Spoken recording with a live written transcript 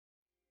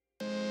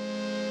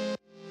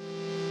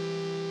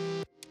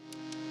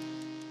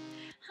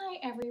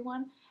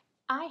everyone.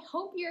 I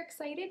hope you're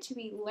excited to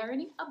be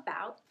learning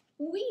about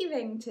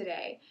weaving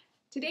today.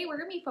 Today we're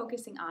going to be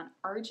focusing on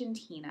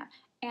Argentina,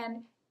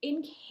 and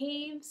in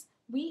caves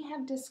we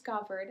have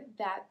discovered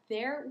that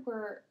there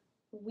were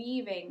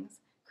weavings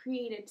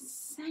created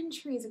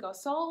centuries ago,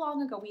 so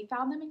long ago. We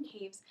found them in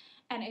caves,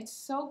 and it's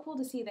so cool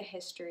to see the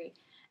history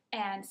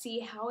and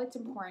see how it's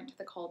important to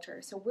the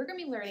culture. So we're going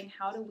to be learning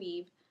how to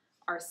weave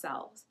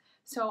ourselves.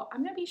 So I'm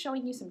going to be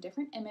showing you some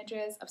different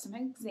images of some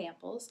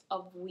examples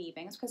of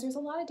weavings, because there's a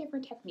lot of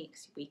different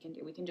techniques we can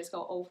do. We can just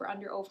go over,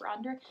 under,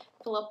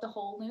 fill up the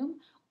whole loom,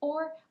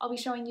 or I'll be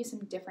showing you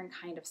some different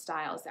kind of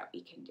styles that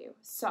we can do.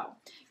 So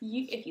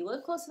if you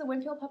live close to the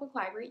Winfield Public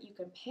Library, you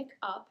can pick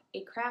up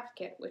a craft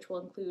kit, which will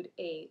include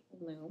a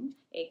loom,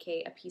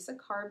 aka a piece of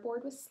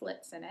cardboard with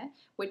slits in it,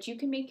 which you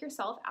can make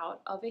yourself out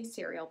of a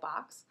cereal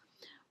box,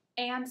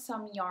 and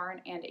some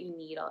yarn and a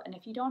needle. And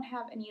if you don't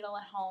have a needle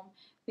at home,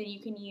 then you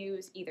can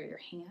use either your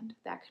hand,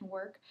 that can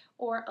work,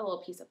 or a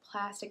little piece of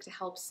plastic to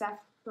help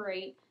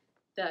separate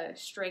the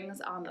strings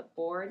on the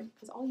board,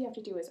 because all you have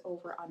to do is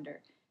over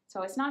under.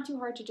 So it's not too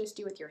hard to just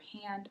do with your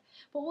hand,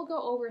 but we'll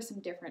go over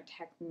some different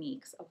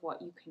techniques of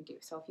what you can do.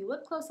 So if you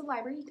live close to the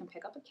library, you can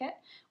pick up a kit,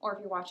 or if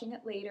you're watching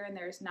it later and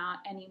there's not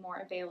any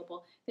more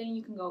available, then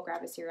you can go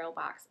grab a cereal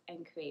box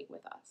and create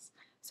with us.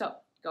 So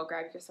go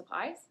grab your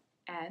supplies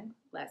and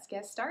let's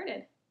get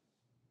started.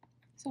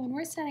 So when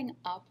we're setting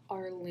up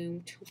our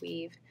loom to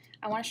weave,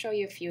 I want to show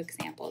you a few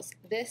examples.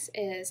 This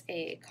is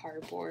a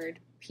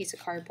piece of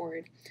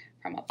cardboard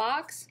from a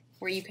box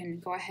where you can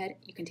go ahead,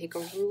 you can take a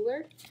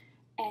ruler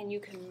and you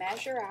can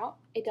measure out.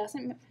 It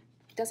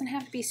doesn't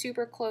have to be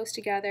super close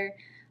together.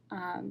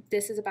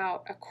 This is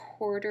about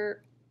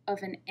 1/4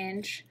 of an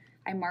inch.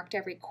 I marked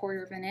every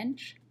 1/4 of an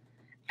inch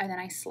and then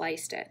I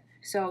sliced it.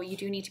 So you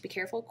do need to be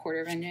careful,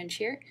 1/4 of an inch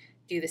here.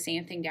 Do the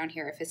same thing down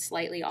here. If it's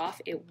slightly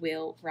off, it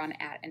will run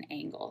at an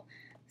angle.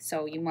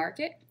 So you mark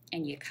it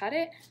and you cut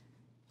it,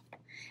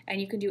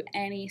 and you can do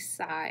any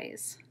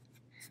size.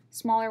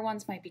 Smaller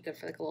ones might be good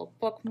for like a little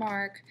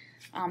bookmark.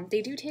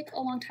 They do take a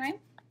long time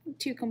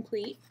to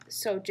complete,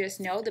 so just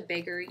know the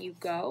bigger you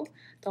go,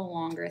 the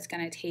longer it's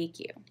going to take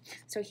you.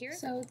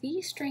 So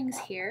these strings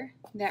here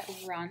that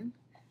run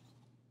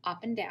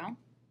up and down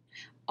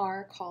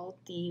are called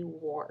the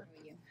warp.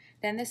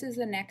 Then this is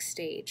the next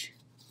stage,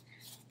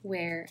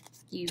 where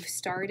you've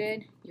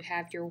started, you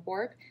have your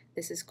warp.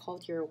 This is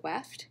called your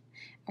weft,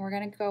 and we're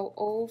going to go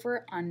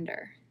over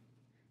under.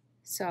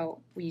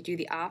 So we do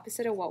the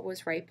opposite of what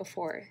was right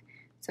before.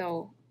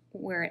 So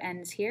where it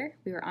ends here,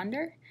 we were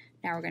under.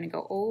 Now we're going to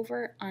go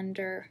over,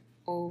 under,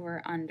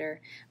 over,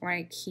 under. We're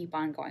going to keep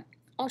on going.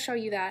 I'll show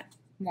you that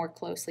more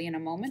closely in a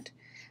moment.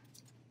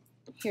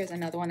 Here's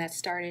another one that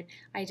started.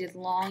 I did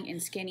long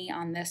and skinny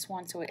on this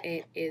one, so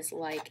it is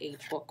like a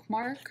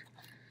bookmark.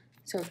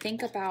 So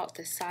think about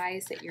the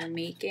size that you're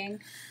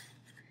making,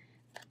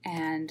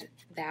 and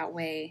that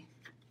way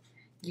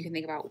you can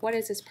think about, what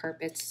is this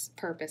purpose?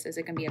 Is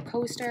it going to be a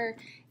coaster?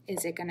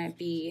 Is it going to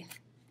be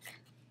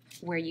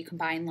where you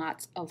combine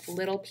lots of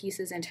little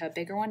pieces into a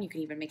bigger one? You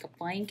can even make a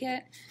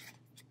blanket,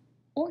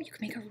 or you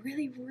can make a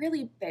really,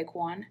 really big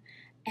one,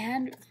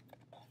 and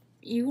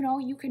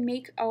you can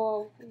make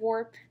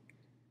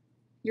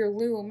your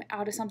loom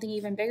out of something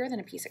even bigger than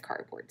a piece of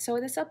cardboard. So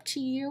it's up to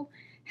you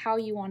how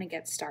you want to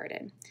get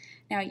started.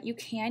 Now you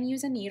can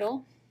use a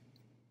needle.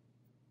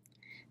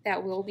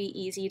 That will be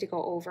easy to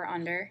go over,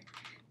 under.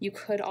 You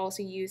could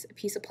also use a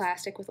piece of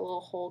plastic with a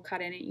little hole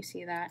cut in it. You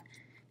see that?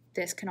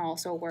 This can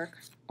also work.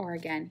 Or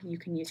again, you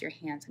can use your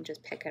hands and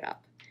just pick it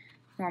up.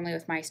 Normally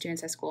with my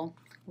students at school,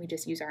 we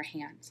just use our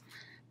hands.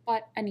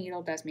 But a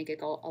needle does make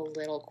it go a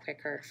little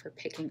quicker for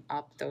picking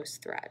up those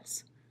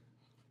threads.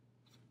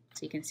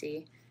 So you can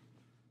see,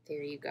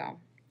 there you go.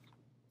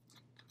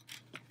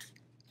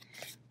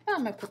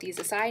 I'm going to put these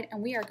aside,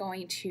 and we are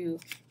going to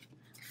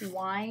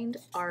wind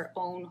our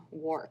own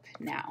warp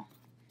now.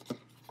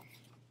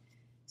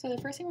 So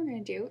the first thing we're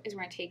going to do is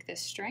we're going to take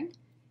this string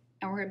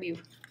and we're going to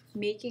be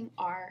making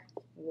our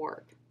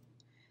warp.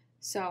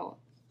 So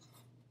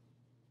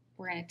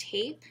we're going to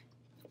tape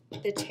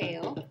the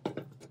tail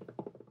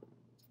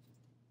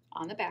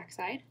on the back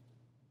side,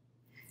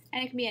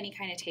 and it can be any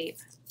kind of tape.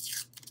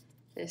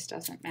 This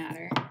doesn't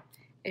matter.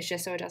 It's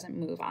just so it doesn't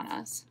move on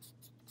us.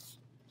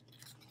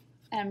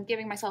 And I'm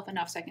giving myself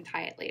enough so I can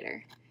tie it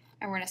later.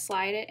 And we're going to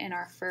slide it in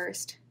our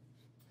first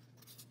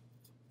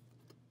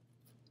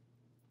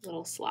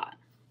little slot.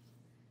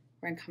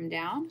 We're going to come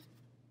down.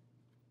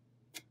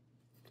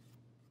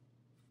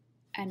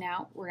 And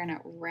now we're going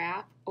to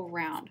wrap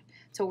around.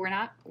 So we're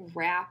not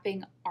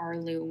wrapping our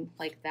loom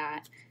like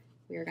that.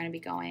 We are going to be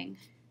going.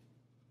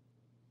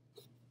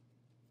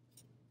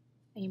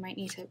 And you might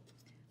need to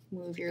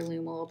move your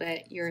loom a little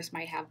bit. Yours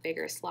might have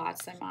bigger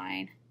slots than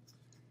mine.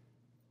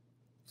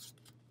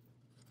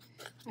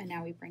 And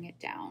now we bring it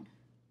down.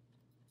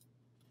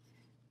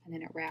 And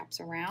then it wraps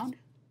around.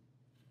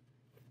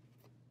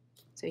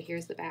 So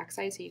here's the back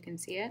side so you can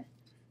see it.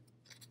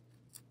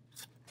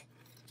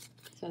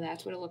 So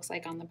that's what it looks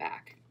like on the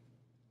back.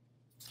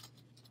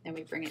 Then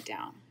we bring it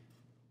down.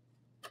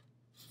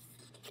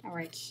 And we're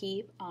going to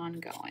keep on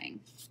going.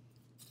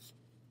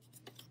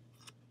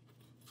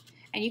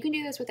 And you can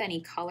do this with any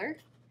color.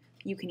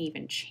 You can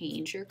even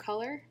change your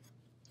color.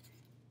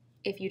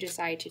 If you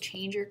decide to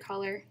change your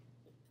color,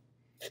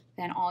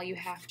 then all you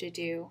have to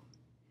do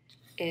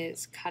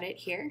is cut it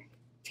here,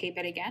 tape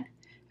it again,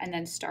 and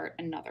then start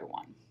another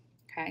one.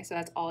 Okay, so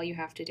that's all you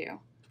have to do.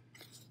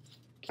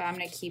 But I'm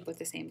going to keep with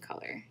the same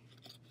color.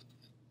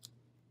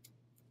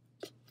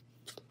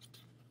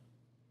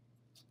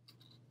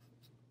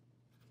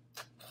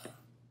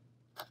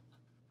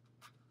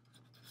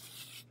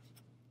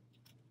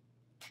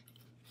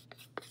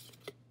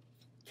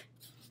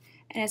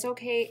 And it's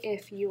okay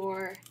if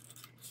your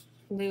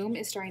loom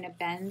is starting to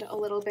bend a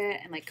little bit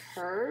and like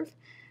curve.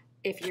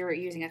 If you're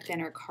using a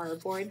thinner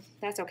cardboard,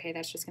 that's okay.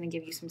 That's just going to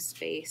give you some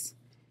space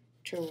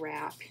to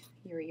wrap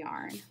your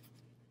yarn.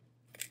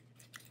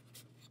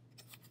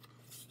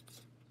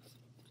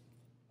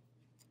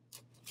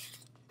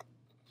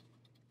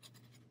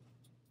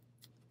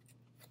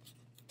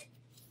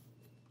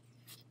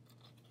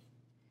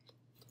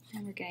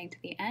 And we're getting to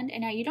the end.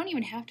 And now you don't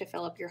even have to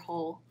fill up your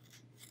whole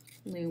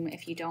loom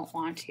if you don't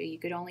want to. You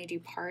could only do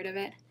part of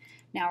it.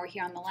 Now we're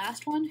here on the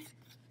last one.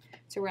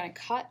 So we're going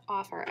to cut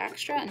off our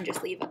extra and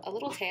just leave a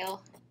little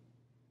tail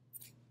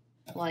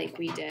like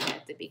we did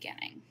at the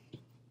beginning.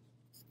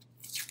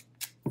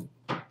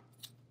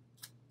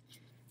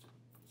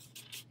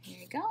 Here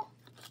you go.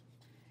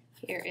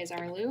 Here is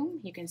our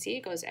loom. You can see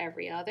it goes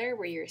every other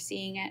where you're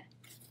seeing it.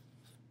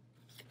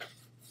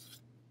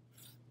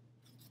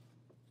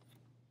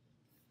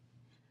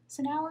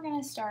 So now we're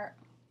going to start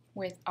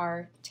with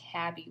our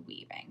tabby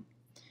weaving.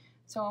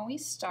 So when we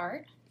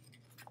start,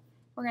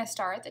 we're going to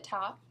start at the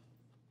top,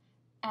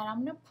 and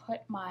I'm going to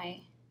put my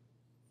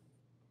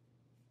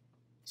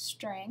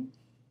string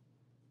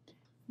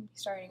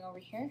starting over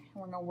here, and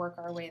we're going to work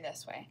our way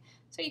this way.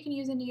 So you can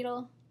use a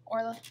needle,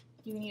 or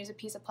you can use a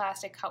piece of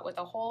plastic cut with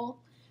a hole,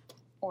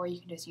 or you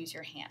can just use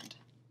your hand.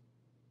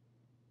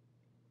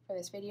 For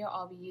this video,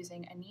 I'll be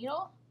using a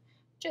needle,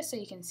 just so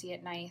you can see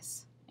it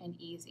nice and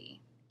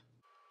easy.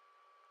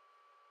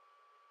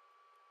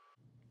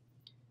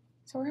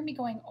 So we're going to be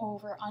going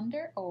over,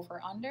 under,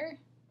 over, under.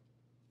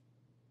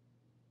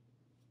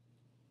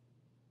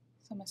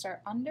 So I'm going to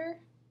start under,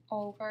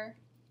 over,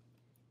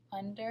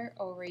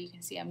 over. You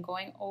can see I'm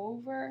going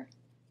over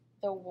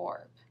the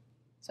warp.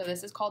 So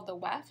this is called the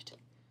weft.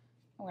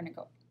 I'm going to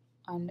go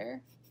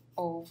under,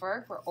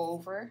 over,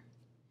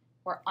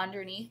 we're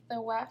underneath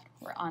the weft,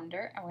 we're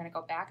under, and we're going to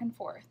go back and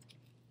forth.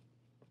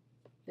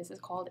 This is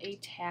called a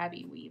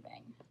tabby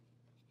weaving.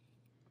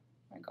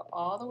 We're going to go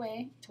all the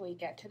way till we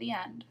get to the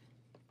end.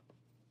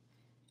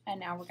 And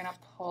now we're going to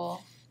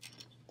pull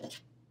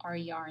our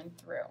yarn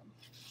through.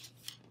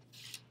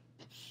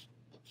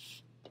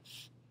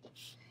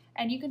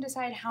 And you can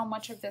decide how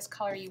much of this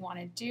color you want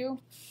to do.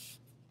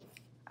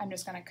 I'm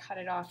just going to cut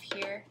it off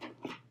here.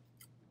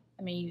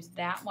 I'm going to use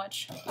that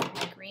much of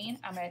my green.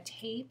 I'm going to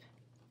tape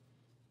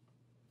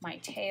my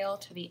tail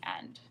to the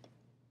end.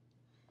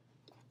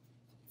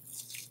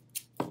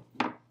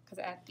 Because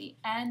at the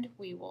end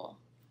we will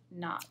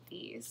knot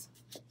these.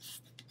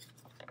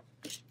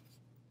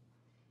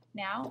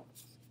 Now,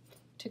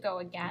 to go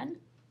again,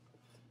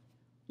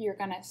 you're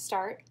going to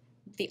start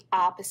the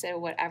opposite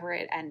of whatever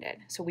it ended.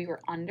 So we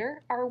were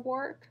under our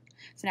warp,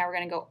 so now we're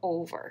going to go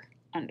over,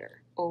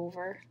 under,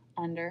 over,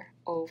 under,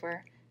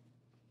 over,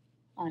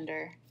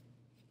 under.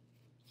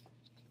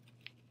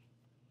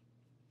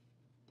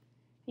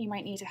 You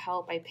might need to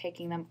help by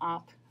picking them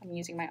up. I'm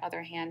using my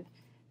other hand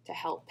to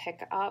help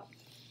pick up,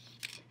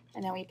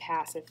 and then we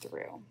pass it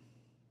through.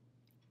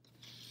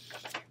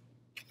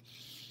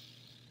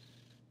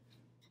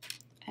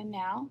 And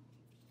now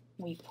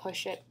we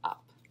push it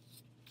up.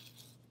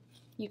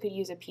 You could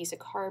use a piece of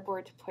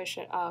cardboard to push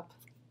it up.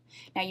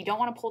 Now you don't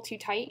want to pull too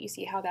tight. You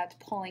see how that's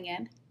pulling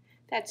in?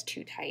 That's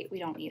too tight. We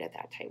don't need it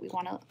that tight. We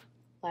want to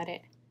let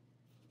it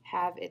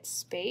have its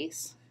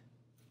space.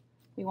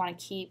 We want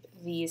to keep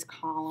these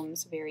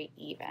columns very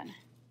even.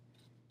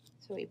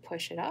 So we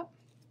push it up.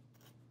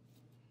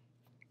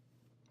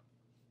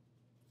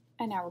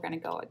 And now we're going to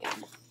go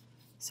again.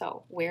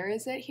 So where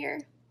is it here?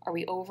 Are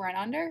we over and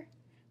under?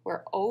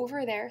 We're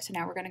over there, so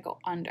now we're going to go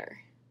under.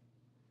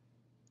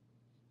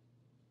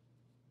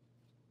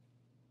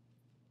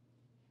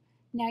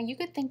 Now you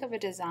could think of a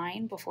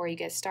design before you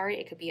get started.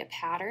 It could be a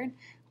pattern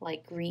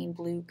like green,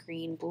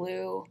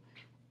 blue,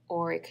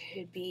 or it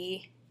could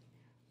be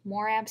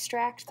more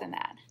abstract than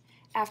that.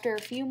 After a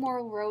few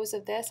more rows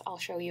of this, I'll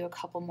show you a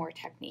couple more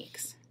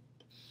techniques.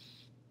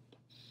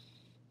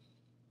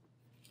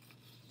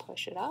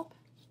 Push it up.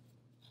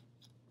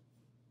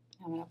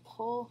 I'm going to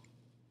pull.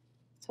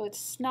 So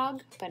it's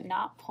snug, but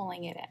not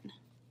pulling it in.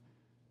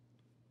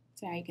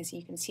 So now you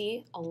can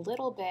see a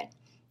little bit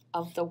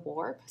of the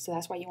warp. So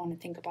that's why you want to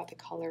think about the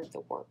color of the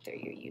warp that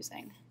you're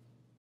using.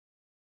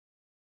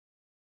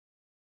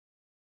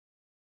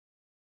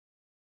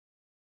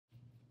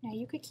 Now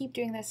you could keep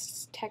doing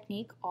this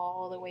technique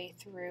all the way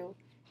through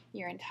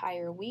your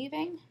entire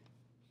weaving.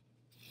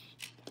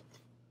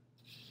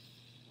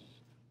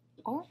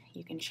 or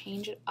you can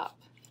change it up.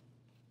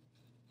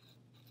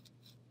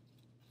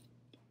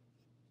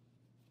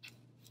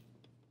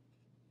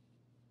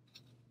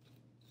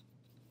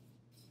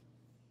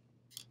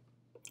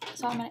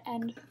 So I'm going to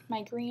end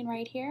my green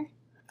right here,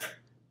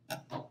 and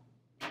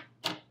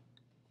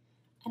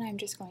I'm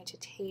just going to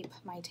tape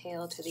my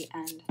tail to the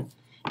end.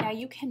 Now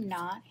you can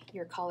knot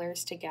your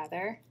colors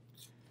together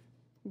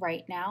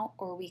right now,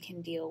 or we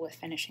can deal with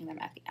finishing them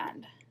at the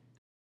end.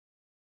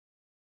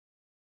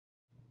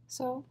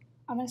 So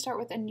I'm going to start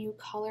with a new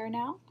color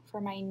now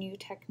for my new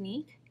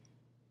technique.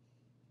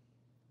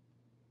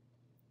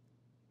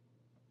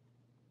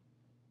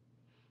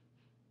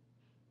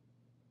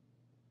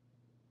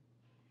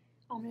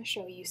 I'm going to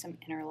show you some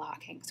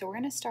interlocking. So we're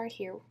going to start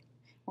here.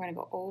 We're going to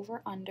go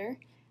over, under,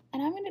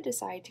 and I'm going to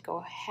decide to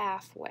go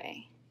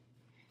halfway.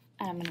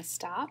 And I'm going to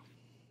stop.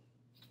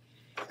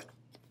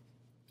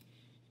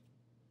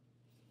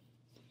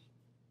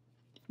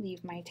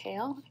 Leave my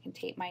tail. I can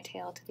tape my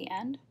tail to the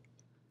end.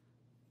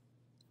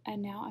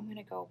 And now I'm going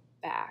to go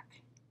back.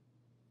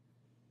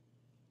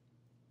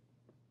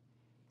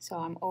 So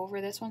I'm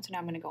over this one, so now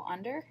I'm going to go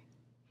under.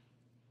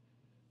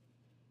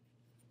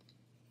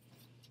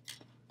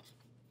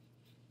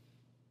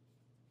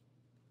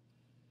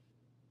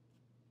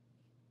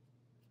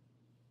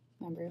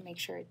 Remember to make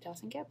sure it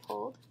doesn't get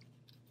pulled.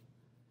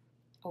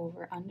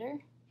 Over, under.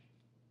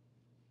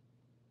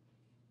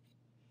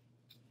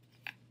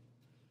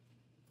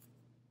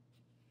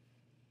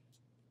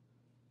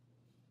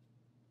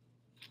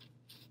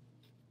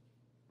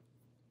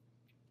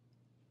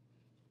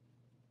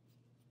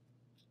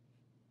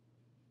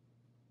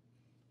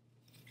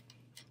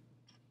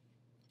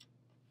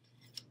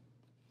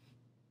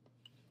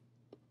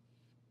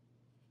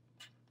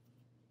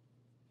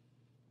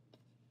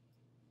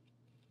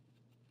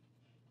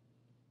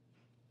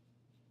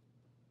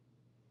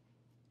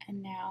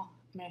 And now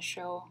I'm going to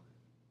show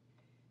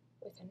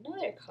with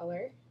another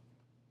color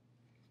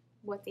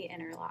what the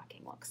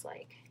interlocking looks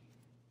like.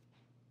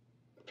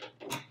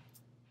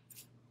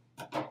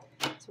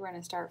 So we're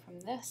going to start from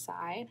this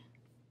side.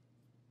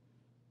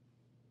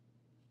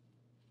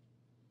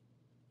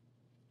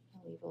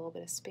 I'll leave a little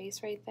bit of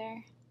space right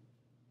there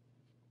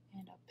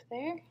and up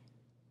there.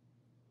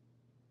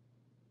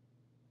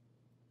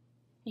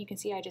 You can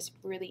see I just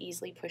really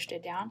easily pushed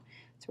it down.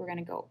 So we're going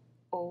to go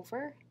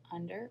over,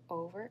 under,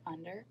 over,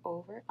 under,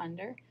 over,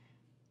 under.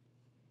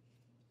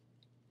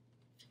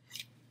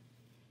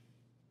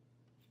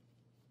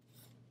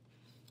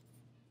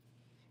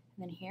 And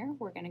then here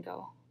we're going to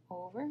go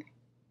over,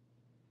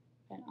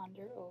 then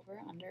under,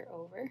 over, under,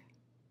 over.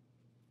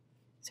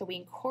 So we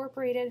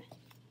incorporated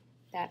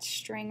that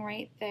string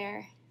right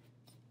there.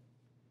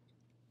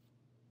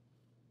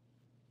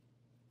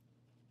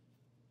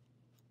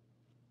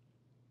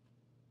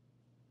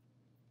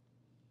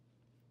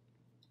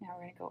 Now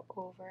we're going to go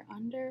over,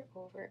 under,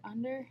 over,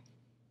 under.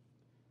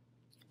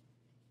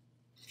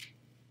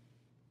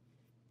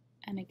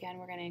 And again,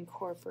 we're going to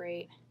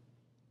incorporate,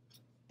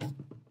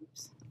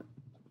 oops.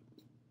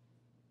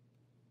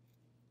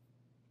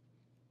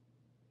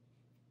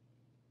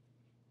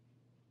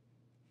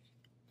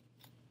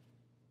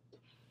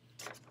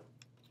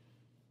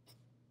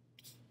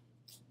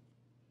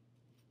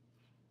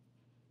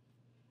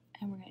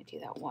 And we're going to do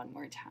that one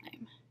more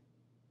time.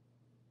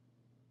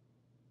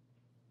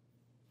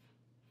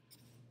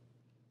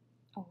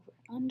 Over,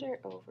 under,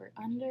 over,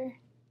 under.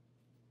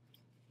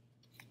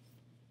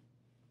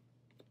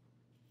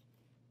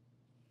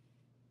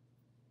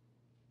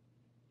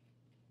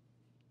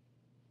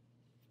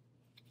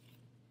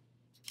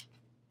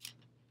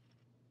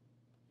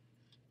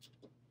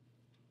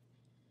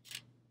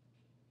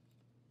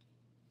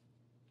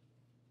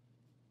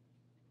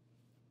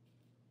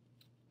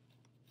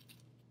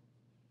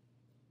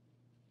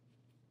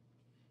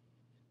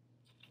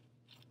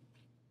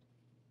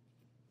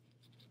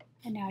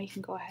 And now you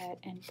can go ahead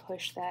and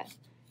push that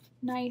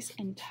nice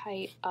and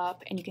tight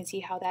up, and you can see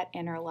how that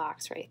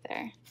interlocks right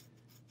there.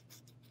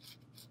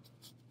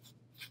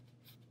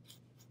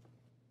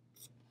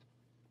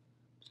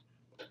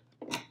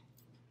 I'm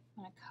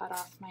going to cut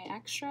off my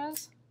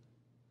extras,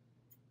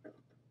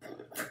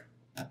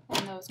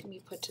 and those can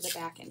be put to the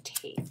back and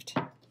taped.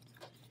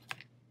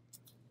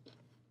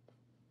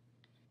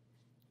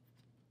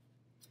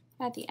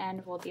 At the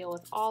end, we'll deal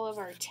with all of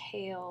our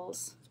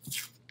tails.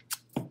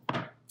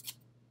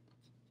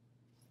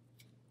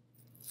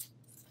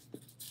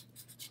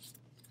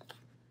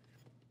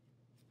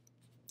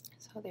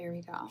 So there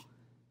we go.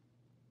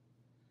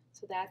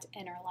 So that's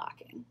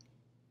interlocking.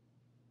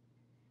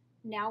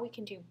 Now we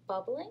can do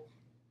bubbling.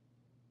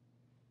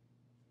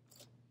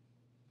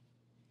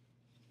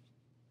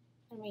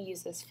 I'm going to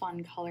use this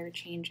fun color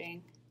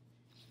changing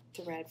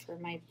thread for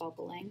my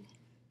bubbling.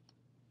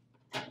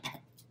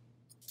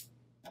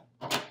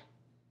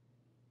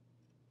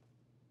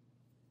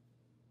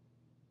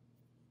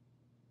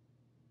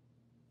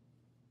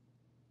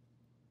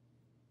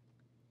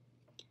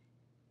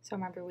 So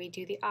remember, we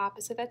do the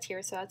opposite that's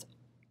here, so that's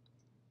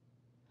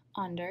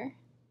under.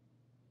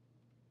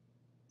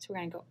 So we're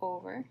going to go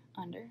over,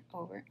 under,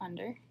 over,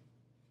 under.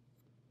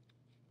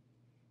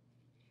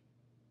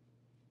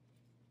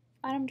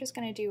 And I'm just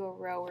going to do a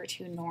row or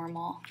two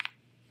normal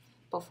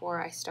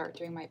before I start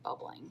doing my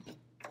bubbling.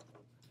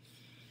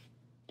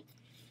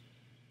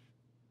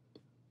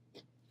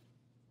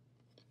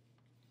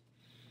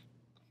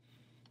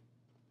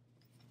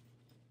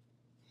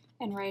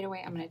 And right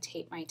away I'm going to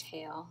tape my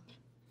tail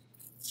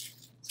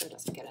so it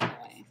doesn't get in the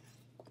way.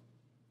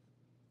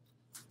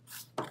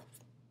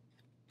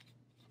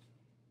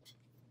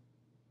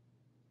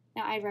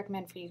 Now I'd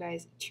recommend for you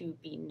guys to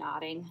be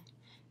knotting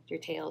your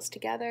tails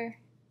together.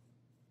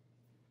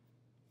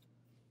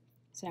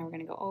 So now we're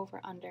going to go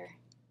over, under.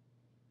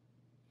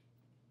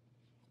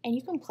 And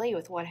you can play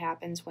with what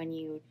happens when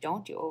you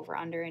don't do over,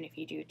 under, and if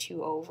you do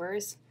 2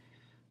 overs.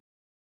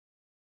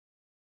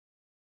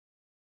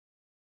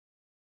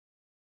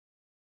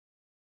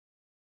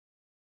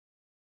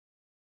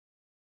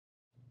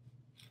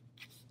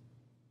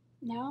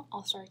 Now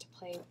I'll start to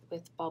play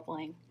with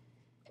bubbling.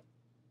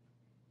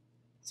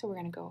 So we're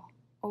going to go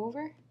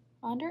over,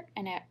 under,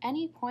 and at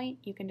any point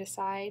you can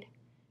decide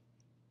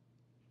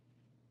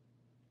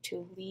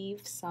to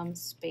leave some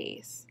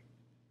space.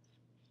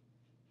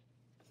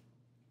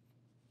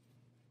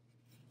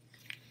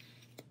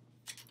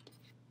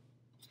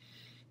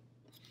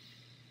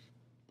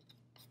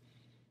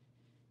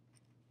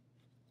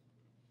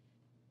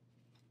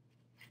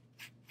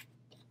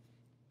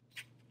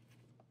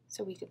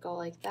 So we could go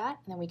like that,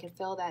 and then we can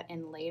fill that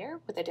in later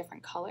with a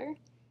different color.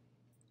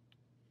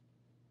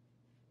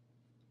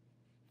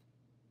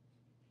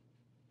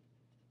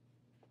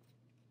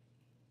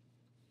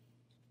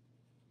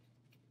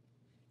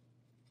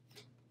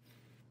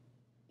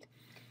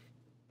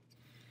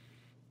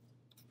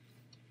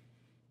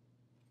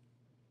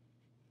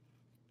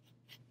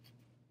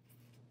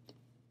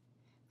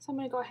 So I'm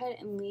going to go ahead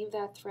and leave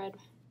that thread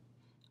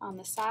on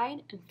the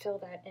side and fill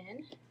that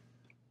in.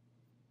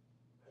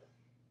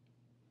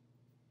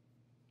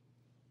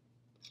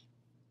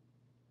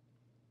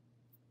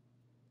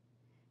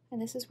 And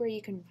this is where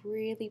you can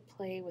really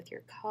play with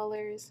your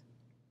colors.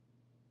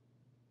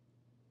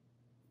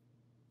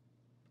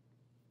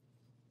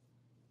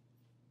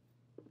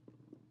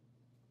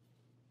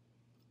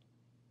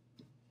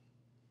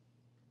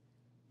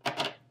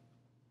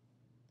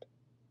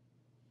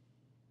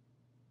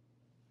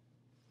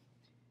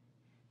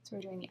 So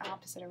we're doing the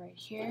opposite of right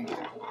here.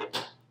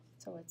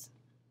 So it's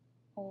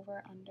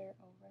over, under,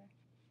 over.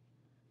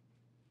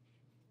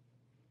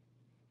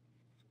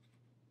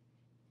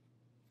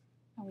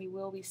 And we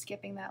will be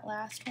skipping that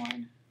last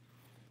one.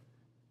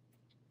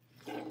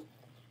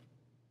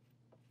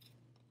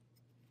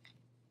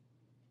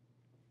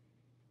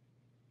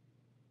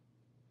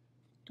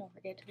 Don't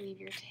forget to leave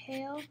your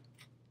tail.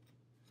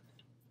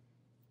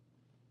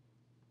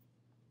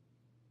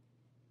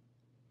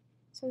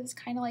 So this is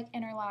kind of like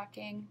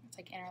interlocking. It's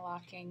like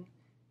interlocking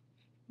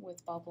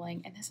with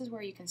bubbling. And this is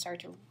where you can start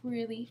to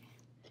really,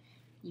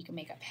 you can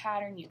make a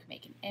pattern, you can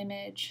make an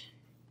image,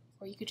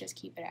 or you could just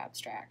keep it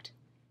abstract.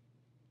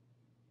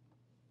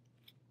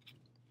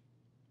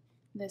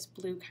 This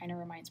blue kind of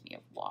reminds me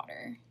of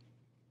water.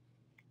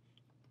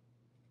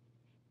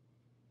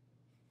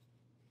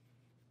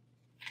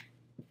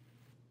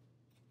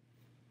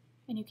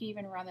 And you can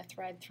even run the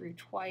thread through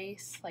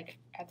twice, like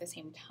at the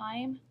same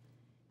time,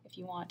 if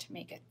you want to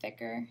make it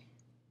thicker.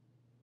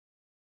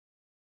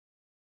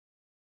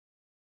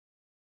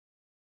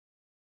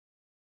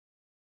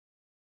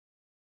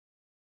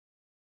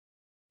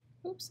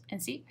 Oops,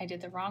 and see, I did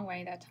the wrong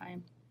way that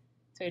time.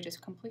 So it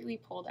just completely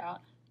pulled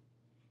out.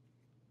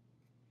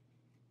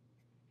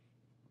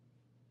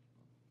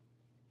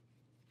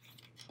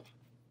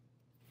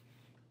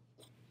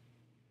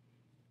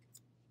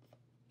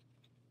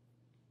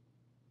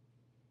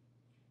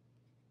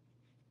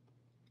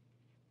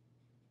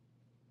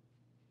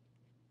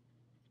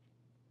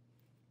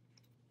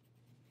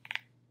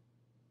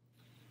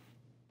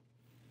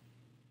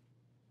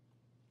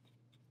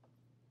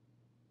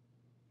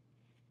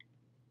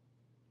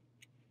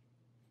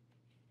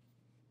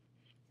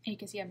 And you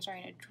can see I'm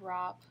starting to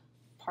drop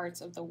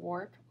parts of the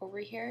warp over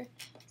here.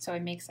 So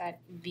it makes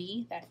that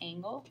V, that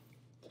angle.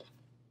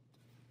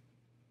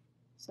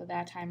 So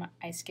that time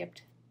I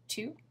skipped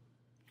 2.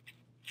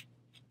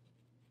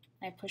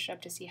 I push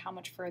up to see how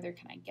much further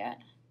can I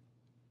get.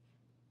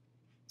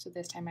 So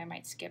this time I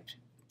might skip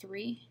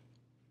 3.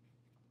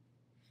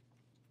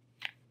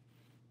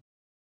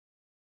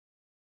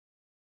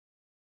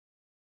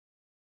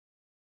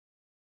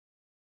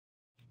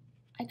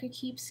 I could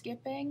keep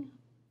skipping,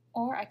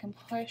 or I can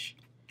push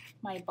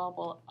my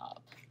bubble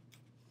up.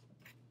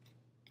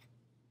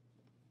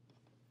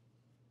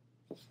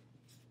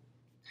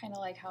 Kind of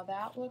like how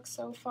that looks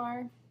so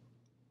far.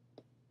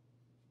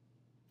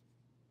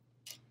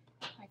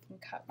 I can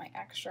cut my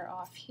extra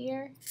off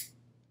here,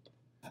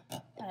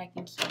 and I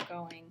can keep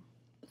going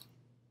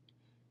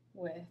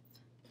with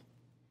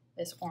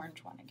this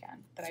orange one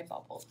again that I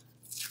bubbled.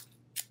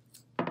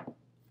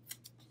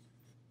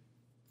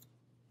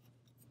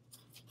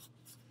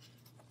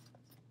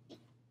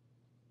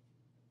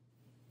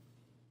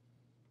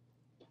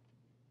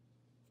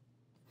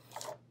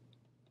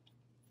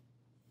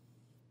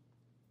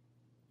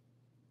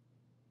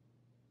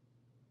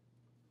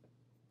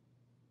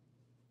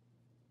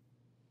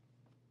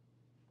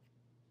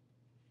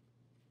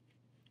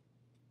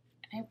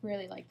 And I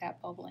really like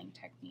that bubbling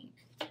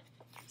technique,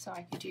 so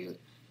I could do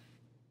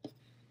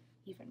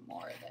even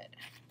more of it.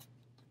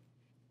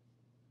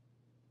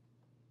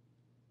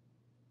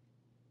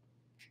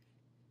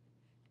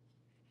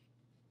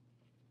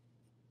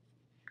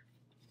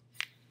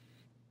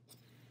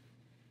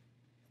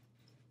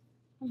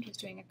 I'm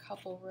just doing a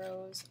couple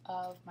rows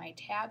of my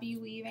tabby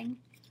weaving,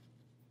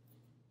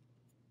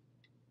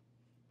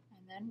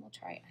 and then we'll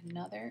try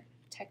another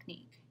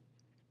technique.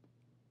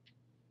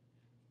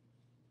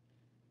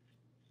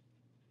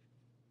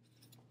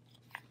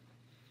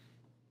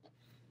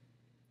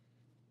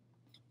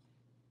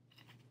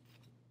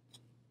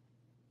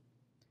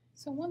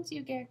 So once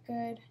you get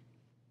good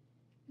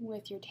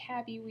with your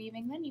tabby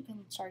weaving, then you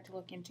can start to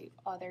look into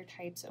other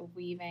types of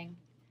weaving,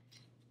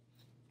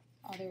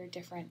 other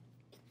different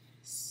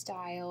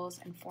styles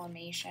and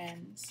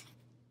formations.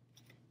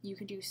 You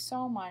can do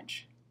so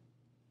much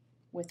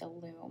with a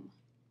loom.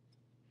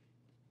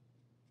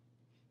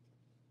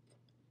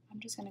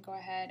 I'm just going to go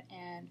ahead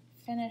and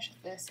finish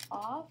this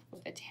off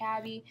with a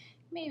tabby.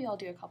 Maybe I'll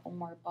do a couple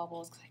more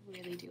bubbles because I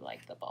really do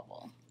like the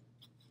bubble.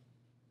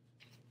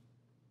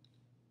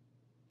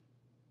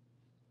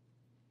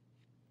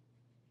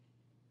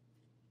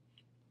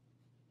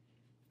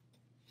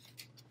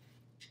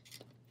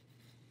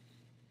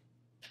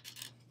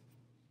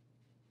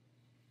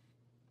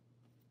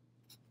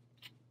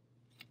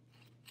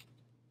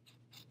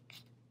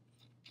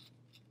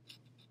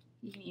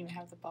 You can even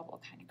have the bubble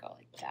kind of go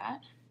like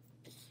that.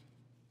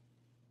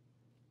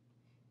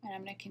 And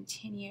I'm going to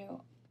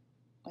continue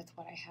with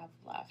what I have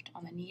left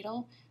on the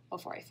needle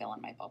before I fill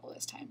in my bubble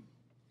this time.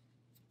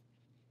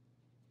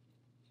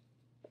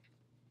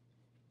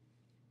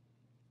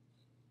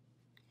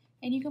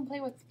 And you can play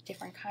with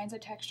different kinds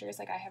of textures.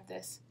 Like I have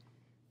this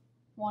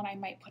one I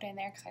might put in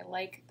there because I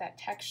like that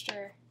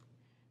texture,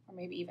 or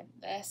maybe even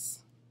this.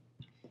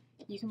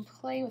 You can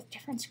play with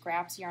different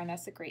scraps of yarn.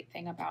 That's the great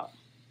thing about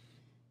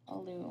a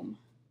loom.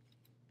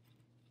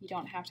 You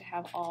don't have to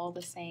have all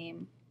the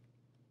same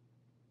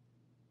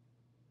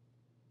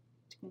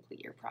to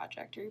complete your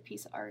project or your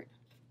piece of art.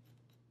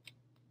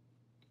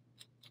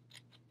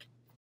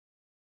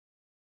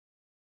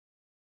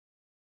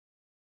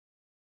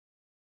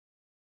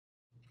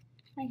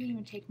 I can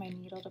even take my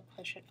needle to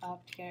push it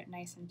up to get it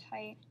nice and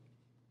tight.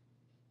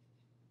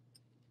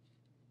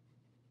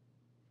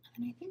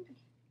 And I think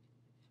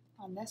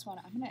on this one,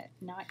 I'm going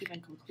to not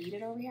even complete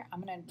it over here.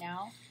 I'm going to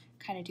now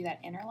kind of do that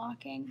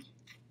interlocking.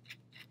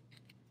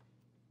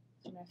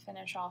 So I'm going to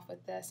finish off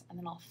with this, and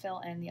then I'll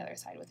fill in the other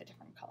side with a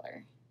different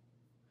color.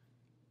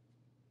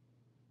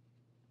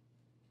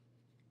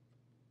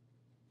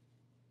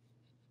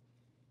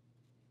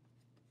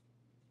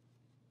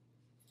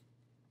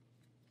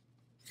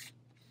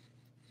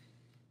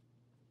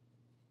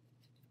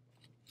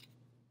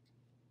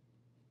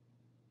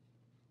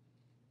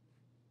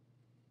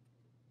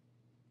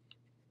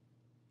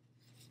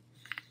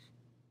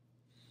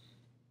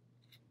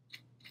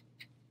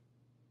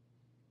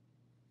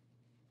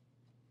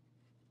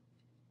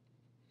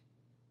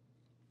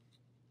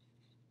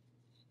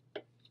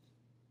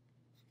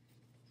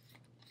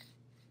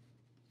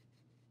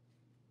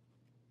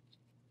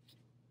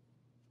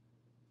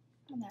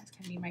 And that's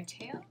going to be my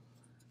tail.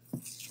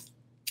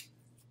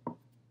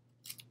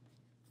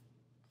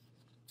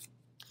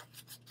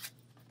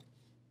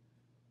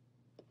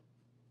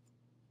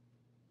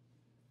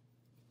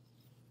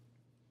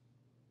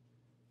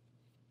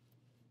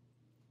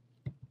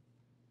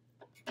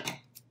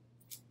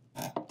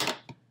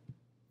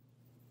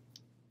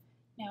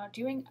 Now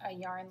doing a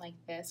yarn like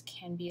this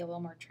can be a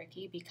little more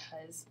tricky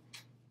because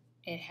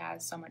it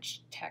has so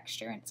much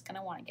texture and it's going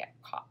to want to get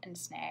caught and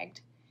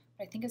snagged,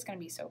 but I think it's going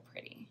to be so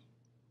pretty.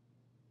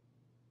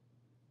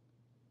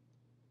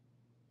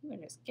 We're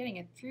just getting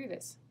it through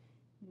this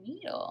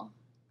needle.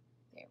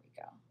 There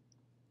we go.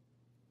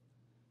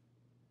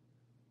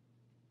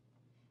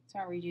 So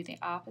now we do the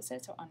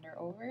opposite, so under,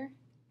 over.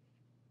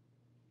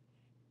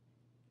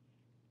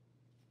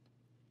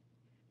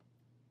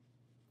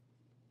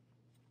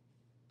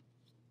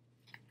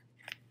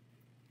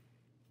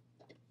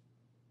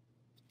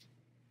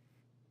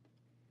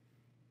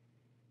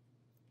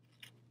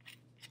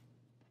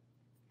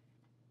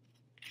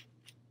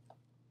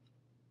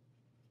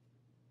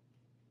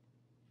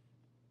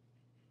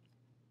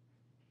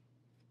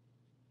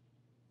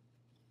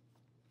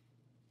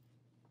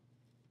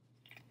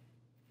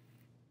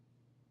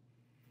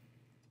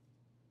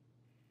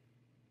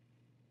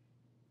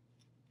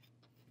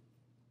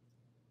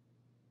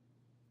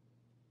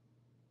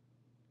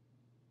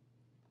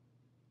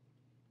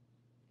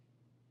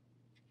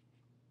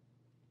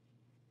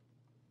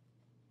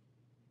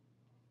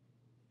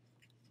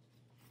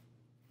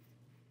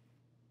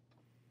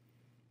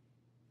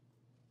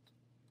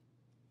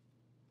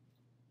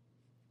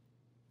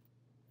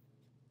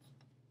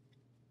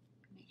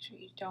 Make sure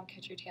you don't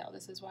catch your tail.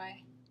 This is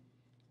why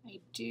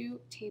I do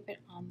tape it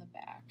on the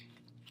back.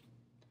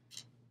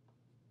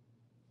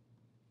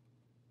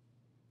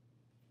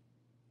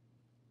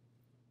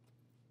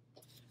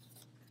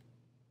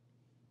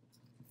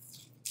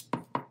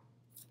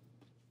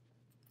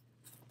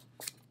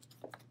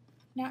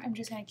 Now I'm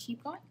just going to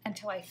keep going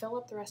until I fill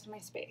up the rest of my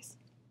space.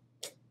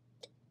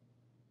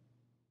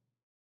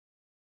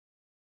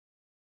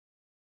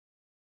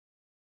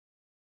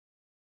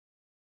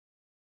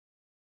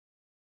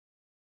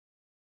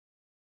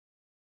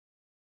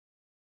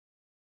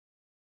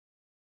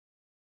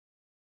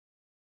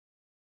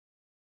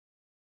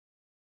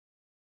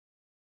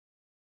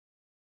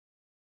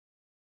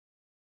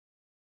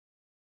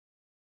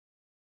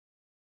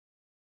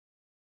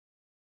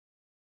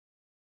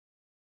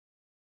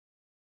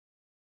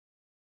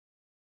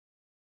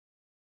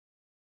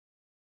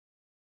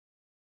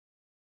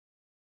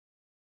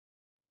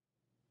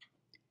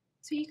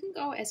 So you can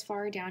go as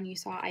far down. You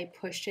saw I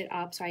pushed it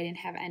up so I didn't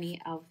have any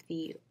of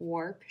the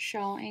warp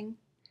showing.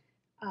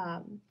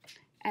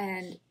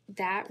 And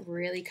that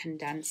really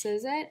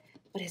condenses it,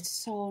 but it's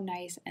so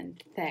nice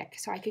and thick.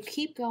 So I could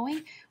keep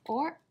going,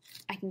 or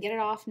I can get it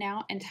off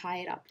now and tie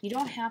it up. You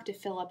don't have to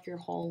fill up your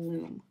whole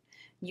loom.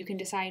 You can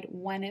decide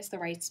when it's the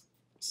right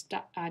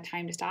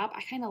time to stop.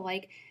 I kind of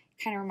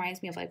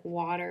reminds me of like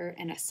water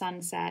and a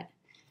sunset.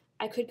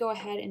 I could go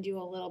ahead and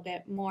do a little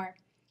bit more,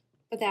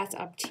 but that's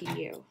up to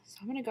you. So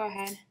I'm gonna go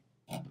ahead,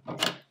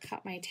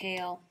 cut my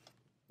tail.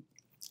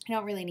 I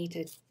don't really need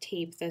to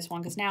tape this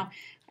one because now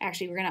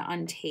actually we're gonna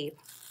untape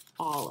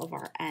all of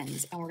our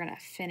ends and we're gonna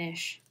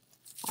finish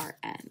our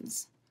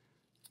ends.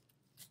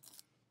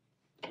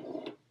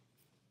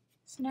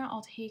 So now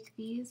I'll take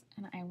these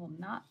and I will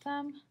knot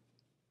them.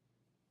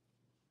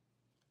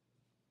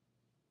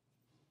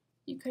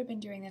 You could have been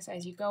doing this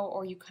as you go,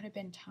 or you could have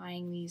been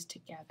tying these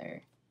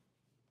together.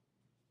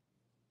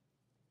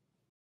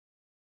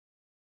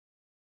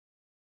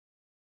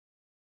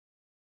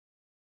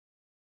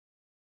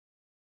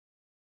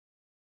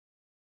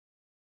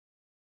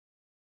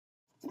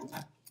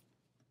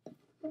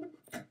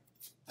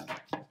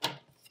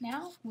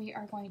 Now we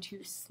are going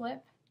to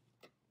slip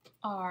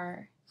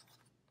our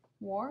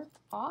warp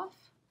off.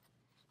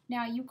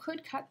 Now you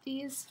could cut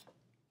these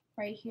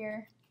right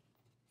here,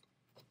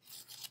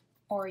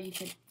 or you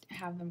could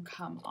have them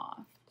come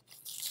off.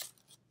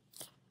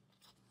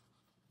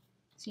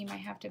 So you might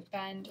have to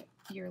bend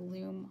your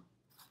loom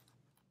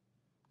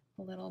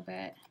a little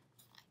bit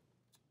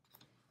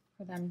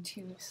for them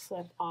to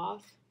slip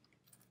off.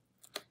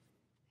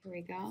 Here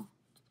we go.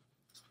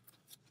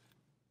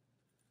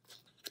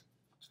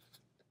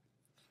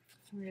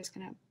 We're just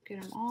gonna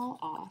get them all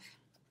off.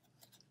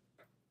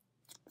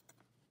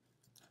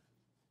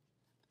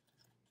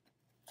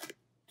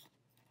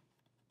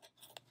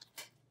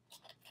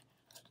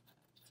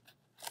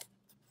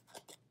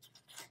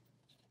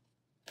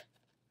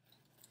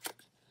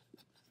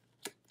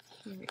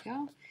 Here we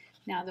go.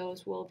 Now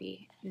those will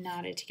be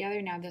knotted together.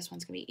 Now this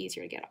one's gonna be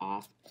easier to get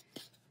off.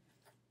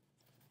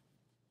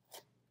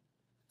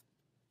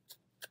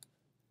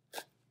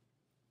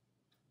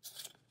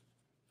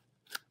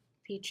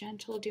 Be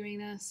gentle doing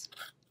this.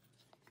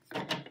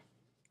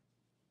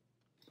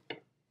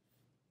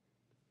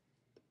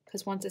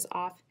 Because once it's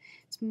off,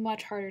 it's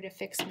much harder to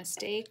fix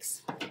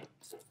mistakes.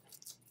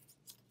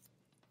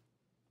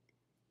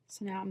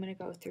 So now I'm going to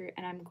go through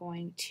and I'm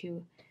going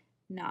to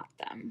knot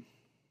them.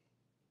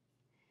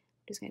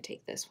 I'm just going to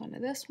take this one to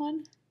this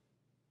one.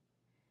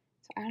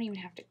 So I don't even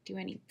have to do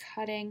any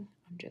cutting.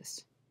 I'm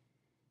just,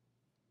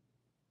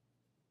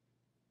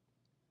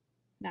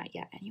 not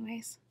yet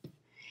anyways.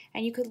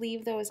 And you could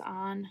leave those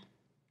on,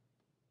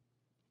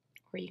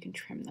 or you can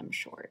trim them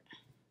short.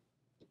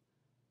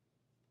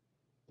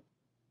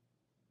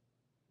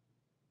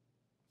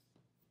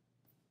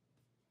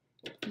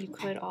 You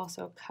could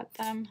also cut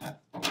them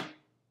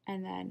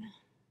and then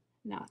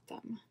knot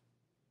them.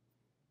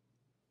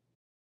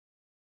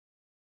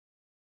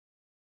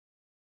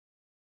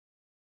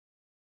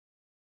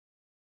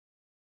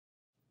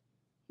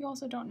 You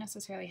also don't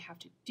necessarily have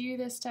to do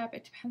this step.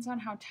 It depends on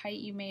how tight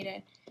you made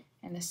it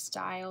and the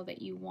style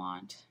that you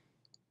want.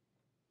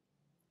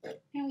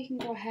 Now we can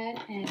go ahead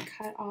and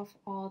cut off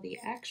all the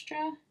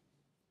extra,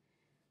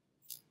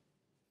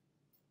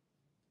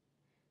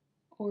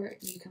 or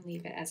you can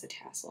leave it as a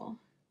tassel.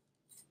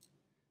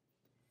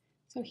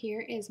 So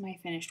here is my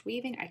finished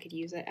weaving. I could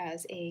use it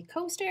as a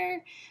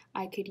coaster.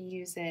 I could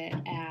use it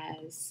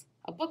as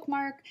a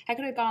bookmark. I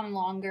could have gone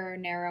longer,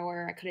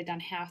 narrower. I could have done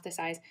half the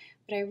size,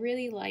 but I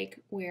really like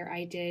where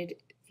I did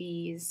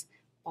these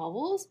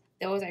bubbles.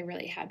 Those I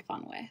really had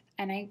fun with.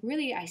 And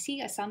I see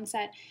a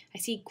sunset. I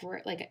see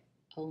like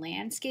a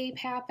landscape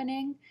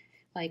happening,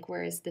 like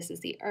whereas this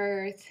is the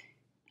earth,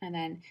 and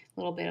then a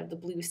little bit of the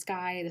blue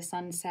sky, the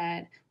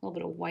sunset, a little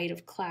bit of white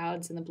of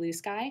clouds in the blue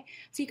sky.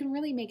 So you can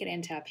really make it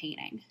into a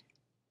painting.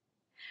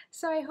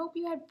 So I hope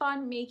you had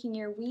fun making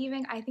your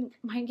weaving. I think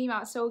mine came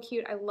out so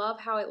cute. I love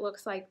how it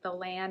looks like the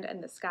land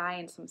and the sky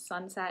and some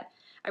sunset.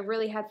 I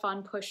really had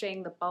fun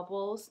pushing the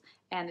bubbles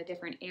and the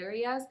different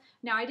areas.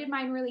 Now I did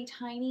mine really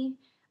tiny,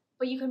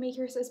 but you can make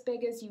yours as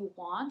big as you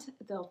want.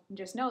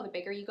 Just know the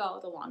bigger you go,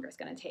 the longer it's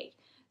gonna take.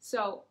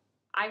 So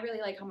I really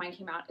like how mine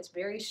came out. It's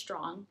very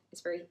strong,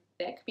 it's very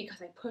thick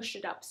because I pushed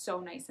it up so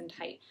nice and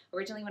tight.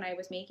 Originally when I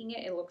was making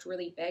it, it looked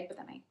really big, but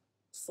then I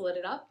slid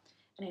it up.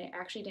 and I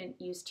actually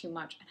didn't use too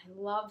much. And I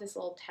love this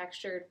little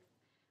textured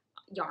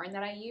yarn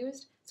that I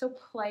used. So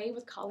play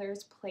with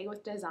colors, play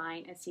with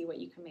design, and see what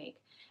you can make.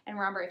 And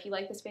remember, if you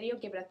like this video,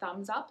 give it a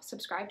thumbs up,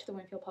 subscribe to the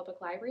Winfield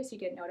Public Library so you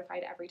get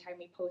notified every time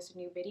we post a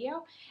new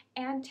video,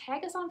 and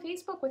tag us on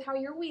Facebook with how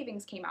your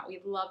weavings came out.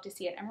 We'd love to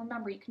see it. And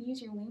remember, you can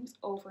use your looms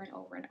over and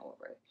over and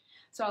over.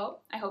 So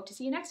I hope to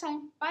see you next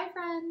time. Bye,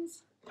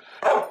 friends.